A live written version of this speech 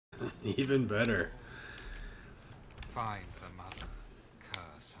Even better. Find the mother.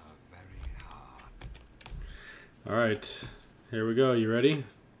 Curse her very hard. Alright. Here we go. You ready?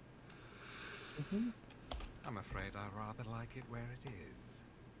 I'm afraid I rather like it where it is.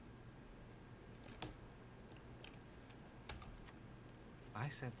 I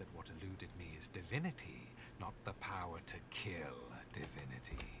said that what eluded me is divinity, not the power to kill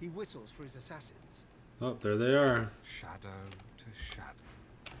divinity. He whistles for his assassins. Oh, there they are. Shadow to shadow.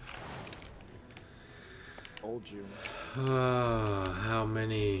 Told you. How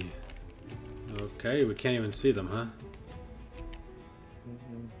many? Okay, we can't even see them, huh?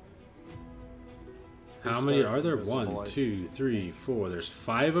 How many are there? 1, 2, 3, 4. There's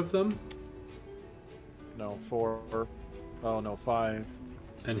 5 of them? No, 4. Oh, no, 5.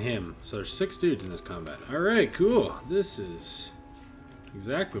 And him. So there's 6 dudes in this combat. Alright, cool. This is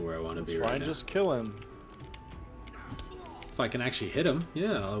exactly where I want to be right now. Just kill him. If I can actually hit him,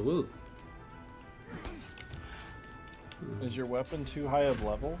 yeah, I will. Is your weapon too high of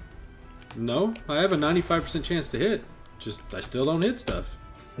level? No, I have a 95% chance to hit. Just, I still don't hit stuff.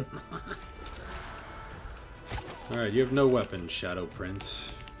 Alright, you have no weapon, Shadow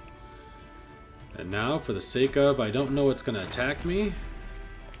Prince. And now, for the sake of I don't know what's going to attack me,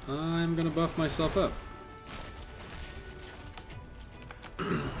 I'm going to buff myself up.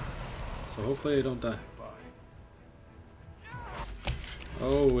 So hopefully I don't die.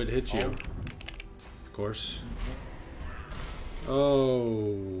 Oh, it hit you. Of course.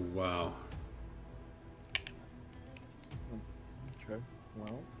 Oh, wow. Okay,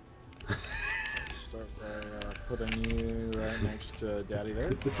 well. Start by putting you right next to Daddy there.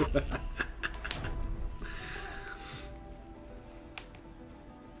 Okay,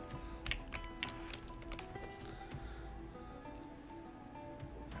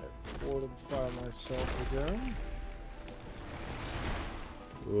 fortify myself again.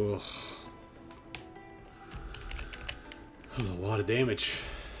 Ugh. That was a lot of damage.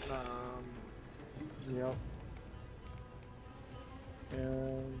 Yep.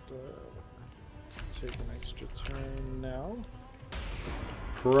 And take an extra turn now.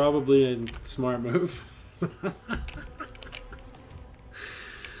 Probably a smart move.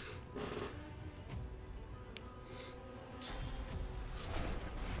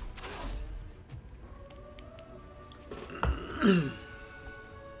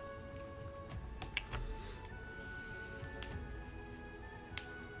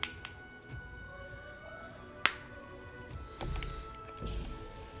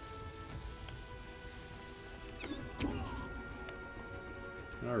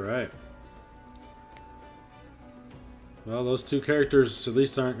 Alright. Well, those 2 characters at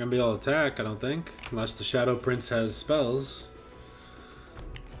least aren't going to be able to attack, I don't think. Unless the Shadow Prince has spells.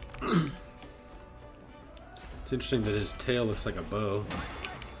 It's interesting that his tail looks like a bow.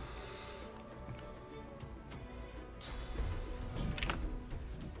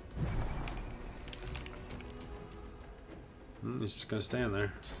 He's just going to stand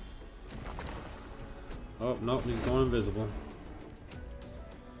there. Oh, nope, he's going invisible.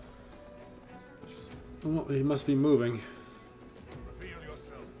 Oh, he must be moving. Reveal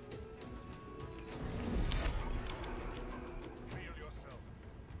yourself. Reveal yourself.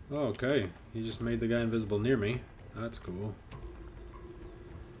 Oh, okay. He just made the guy invisible near me. That's cool.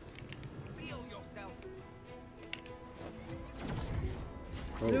 Reveal yourself.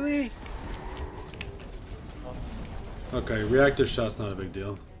 Oh. Really? Okay, reactive shot's not a big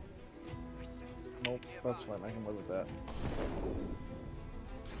deal. Nope, that's fine. I can live with that.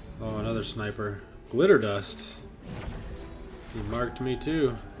 Oh, another sniper. Glitter dust. He marked me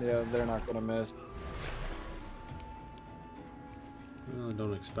too. Yeah, they're not gonna miss. Well, I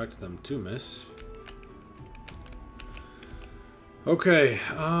don't expect them to miss. Okay,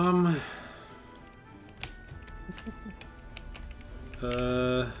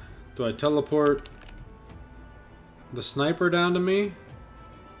 do I teleport the sniper down to me?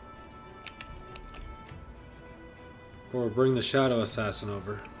 Or bring the shadow assassin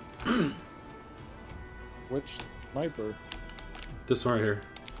over? Which sniper? This one right here.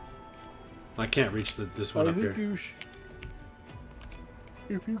 I can't reach this one up here.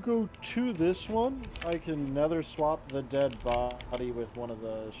 If you go to this one, I can nether swap the dead body with one of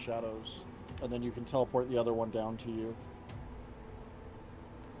the shadows, and then you can teleport the other one down to you.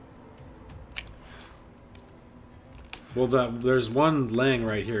 Well, there's one laying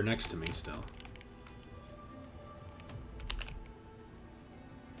right here next to me still.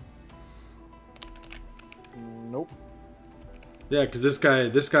 Nope. Yeah, because this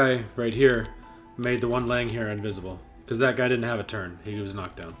guy right here made the one laying here invisible. Because that guy didn't have a turn. He was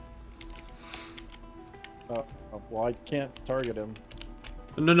knocked down. Well, I can't target him.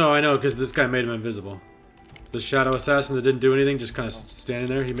 No, I know, because this guy made him invisible. The shadow assassin that didn't do anything, just kind of standing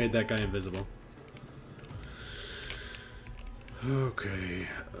there, he made that guy invisible. Okay.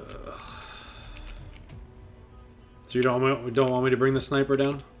 So you don't want me to bring the sniper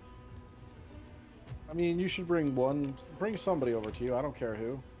down? I mean, you should bring somebody over to you. I don't care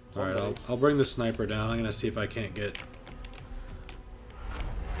who. Somebody. Alright, I'll bring the sniper down. I'm gonna see if I can't get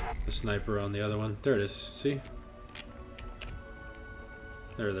the sniper on the other one. There it is. See?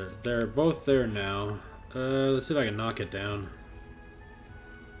 They're both there now. Let's see if I can knock it down.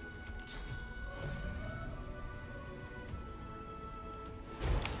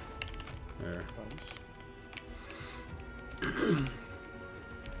 There.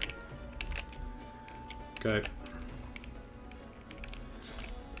 Okay.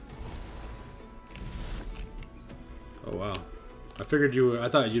 Oh wow. I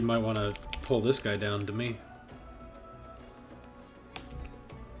thought you might want to pull this guy down to me.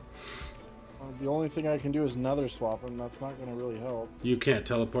 The only thing I can do is nether swap him. That's not going to really help. You can't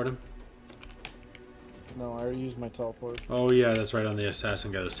teleport him? No, I already used my teleport. Oh yeah, that's right, on the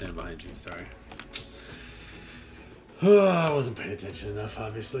assassin guy that's standing behind you. Sorry. I wasn't paying attention enough,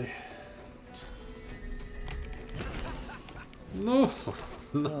 obviously. No.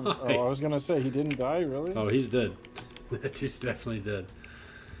 Nice. Oh, I was going to say, he didn't die, really? Oh, he's dead. That dude's definitely dead.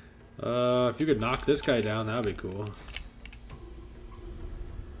 If you could knock this guy down, that would be cool.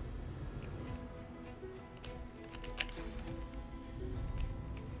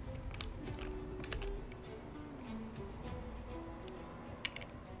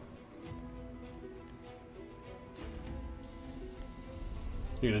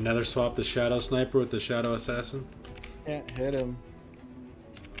 You're gonna nether swap the shadow sniper with the shadow assassin? Can't hit him.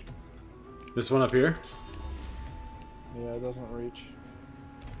 This one up here? Yeah, it doesn't reach.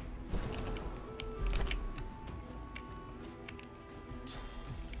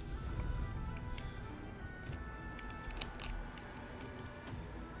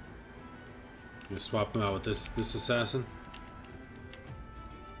 You swap him out with this assassin?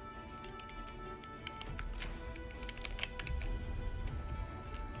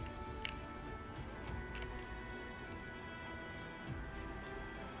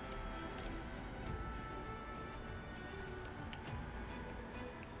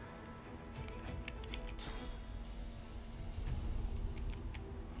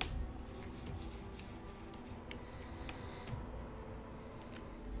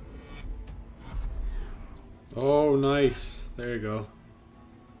 Oh, nice. There you go.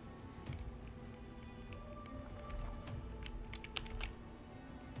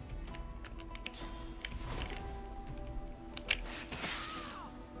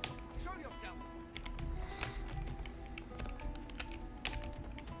 Show yourself.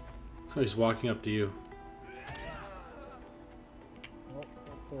 Oh, he's walking up to you. Oh,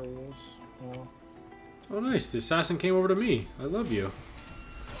 there he is. Oh. Oh, nice. The assassin came over to me. I love you.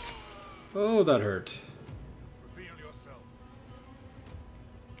 Oh, that hurt. Reveal yourself.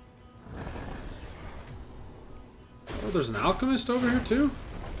 Oh, there's an alchemist over here too?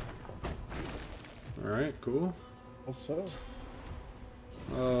 Alright, cool. What's so?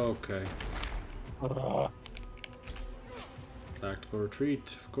 Okay. Tactical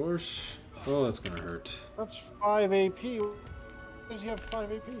retreat, of course. Oh, that's gonna hurt. That's 5 AP. Why does he have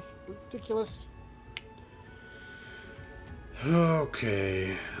 5 AP? Ridiculous.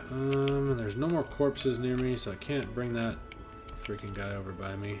 Okay. There's no more corpses near me, so I can't bring that freaking guy over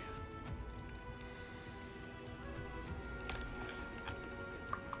by me.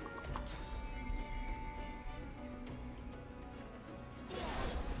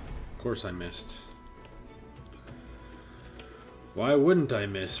 Of course I missed. Why wouldn't I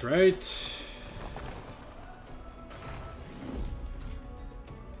miss, right?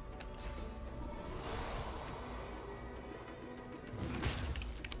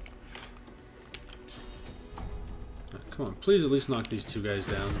 Come on, please at least knock these two guys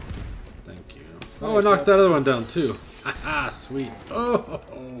down. Thank you. Oh, I knocked that other one down too. Haha, sweet. Oh,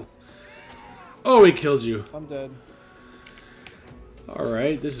 oh, he killed you. I'm dead.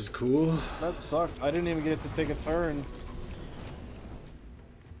 Alright, this is cool. That sucks. I didn't even get to take a turn.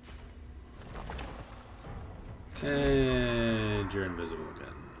 And you're invisible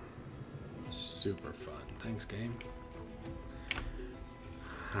again. Super fun. Thanks, game.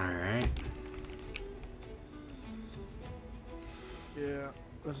 Alright. Yeah,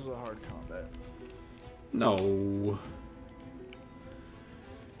 this is a hard combat. No.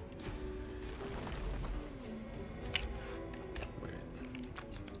 Wait.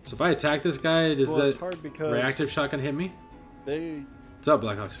 So if I attack this guy, does Well, it's the hard because reactive shotgun hit me? they... What's up,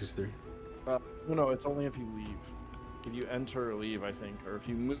 Black Ops 63? no, it's only if you leave. if you enter or leave, I think, or if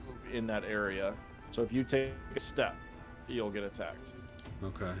you move in that area. So if you take a step, you'll get attacked.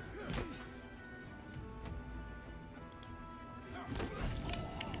 Okay.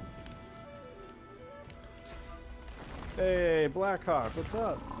 Hey, Blackhawk, what's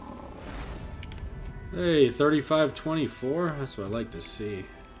up? Hey, 35-24. That's what I like to see.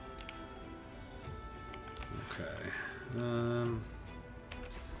 Okay. I don't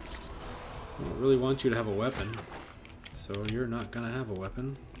really want you to have a weapon, so you're not gonna have a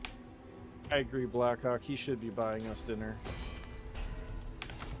weapon. I agree, Blackhawk. He should be buying us dinner.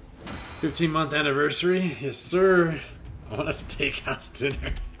 15-month anniversary, yes sir. I want a steakhouse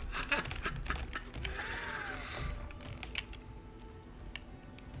dinner.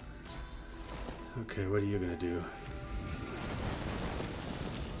 Okay, what are you gonna do?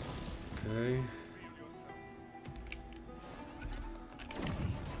 Okay.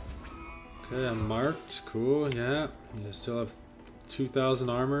 Okay, I'm marked. Cool, yeah. You still have 2,000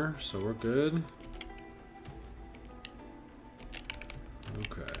 armor, so we're good.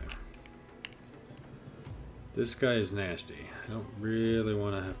 Okay. This guy is nasty. I don't really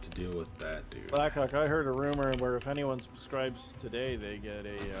want to have to deal with that dude. Blackhawk, I heard a rumor where if anyone subscribes today, they get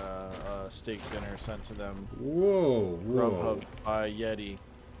a steak dinner sent to them. Whoa, whoa. Grubhub by Yeti.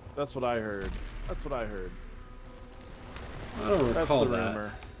 That's what I heard. That's what I heard. I don't recall That's the that.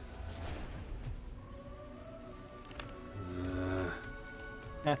 rumor.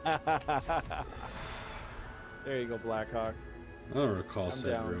 There you go, Blackhawk. I don't recall I'm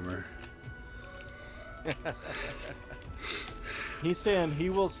said down. rumor. He's saying he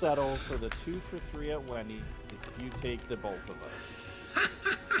will settle for the 2 for 3 at Wendy's if you take the both of us.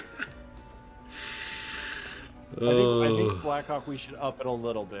 I think Blackhawk, we should up it a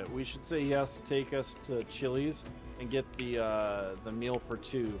little bit. We should say he has to take us to Chili's and get the meal for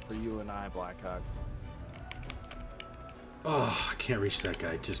 2 for you and I, Blackhawk. Oh, I can't reach that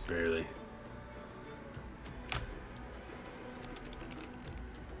guy, just barely.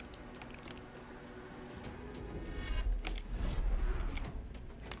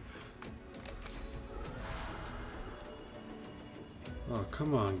 Oh,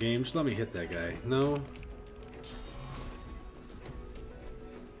 come on, game. Just let me hit that guy. No?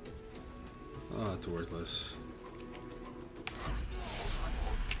 Oh, it's worthless.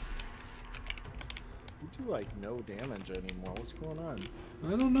 You do like no damage anymore. What's going on?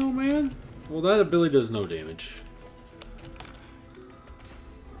 I don't know, man. Well, that ability does no damage.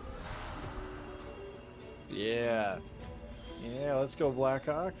 Yeah. Yeah, let's go,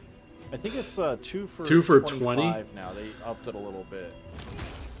 Blackhawk. I think it's 2 for 25 now. They upped it a little bit.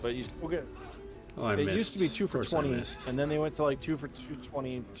 But you still get... Oh, I it missed. used to be 2 for Of course I 20, missed. and then they went to like 2 for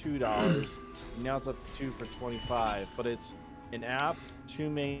 $22. Now it's up to 2 for 25, but it's an app, 2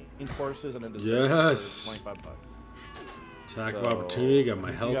 main courses, and a dessert Yes. for 25 bucks. Attack of So, opportunity, got my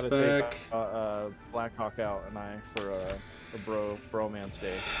you health gotta back. Take Blackhawk out and I for a bromance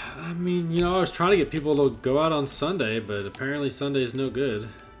day. I mean, you know, I was trying to get people to go out on Sunday, but apparently Sunday's no good.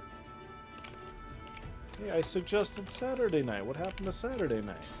 Hey, I suggested Saturday night. What happened to Saturday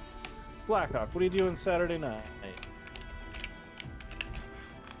night? Blackhawk, what are you doing Saturday night?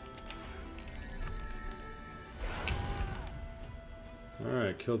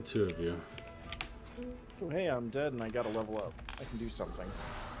 Alright, killed 2 of you. Oh, hey, I'm dead and I gotta level up. I can do something.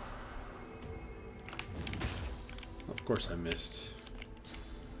 Of course I missed.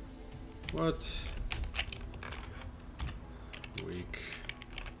 What? Weak.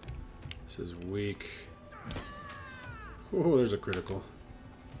 This is weak. Oh, there's a critical.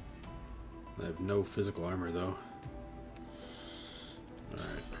 I have no physical armor though.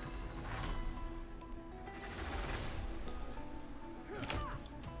 Alright.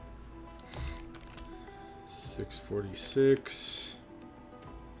 $646.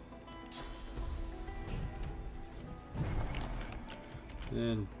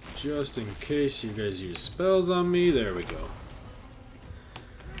 And just in case you guys use spells on me, there we go.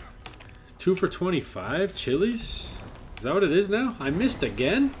 2 for 25? Chili's? Is that what it is now? I missed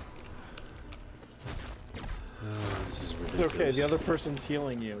again? Oh, this is ridiculous. It's okay, the other person's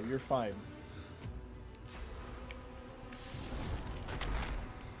healing you. You're fine.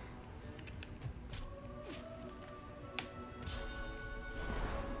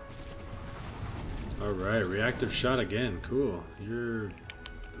 Alright, reactive shot again. Cool. You're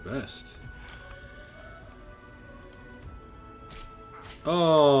the best.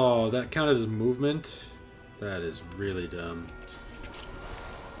 Oh, that counted as movement? That is really dumb.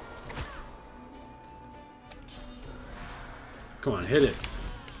 Come on, hit it.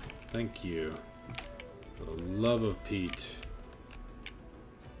 Thank you. For the love of Pete.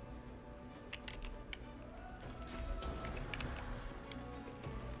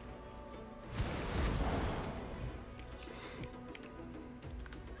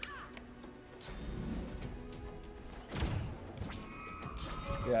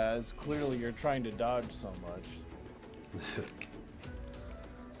 Yeah, it's clearly you're trying to dodge so much.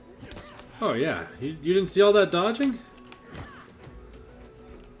 Oh yeah, you didn't see all that dodging?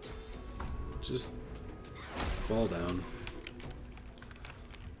 Just fall down.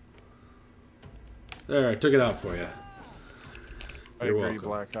 There, I took it out for you. I You're agree, welcome.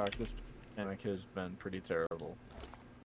 Blackhawk. This mechanic has been pretty terrible.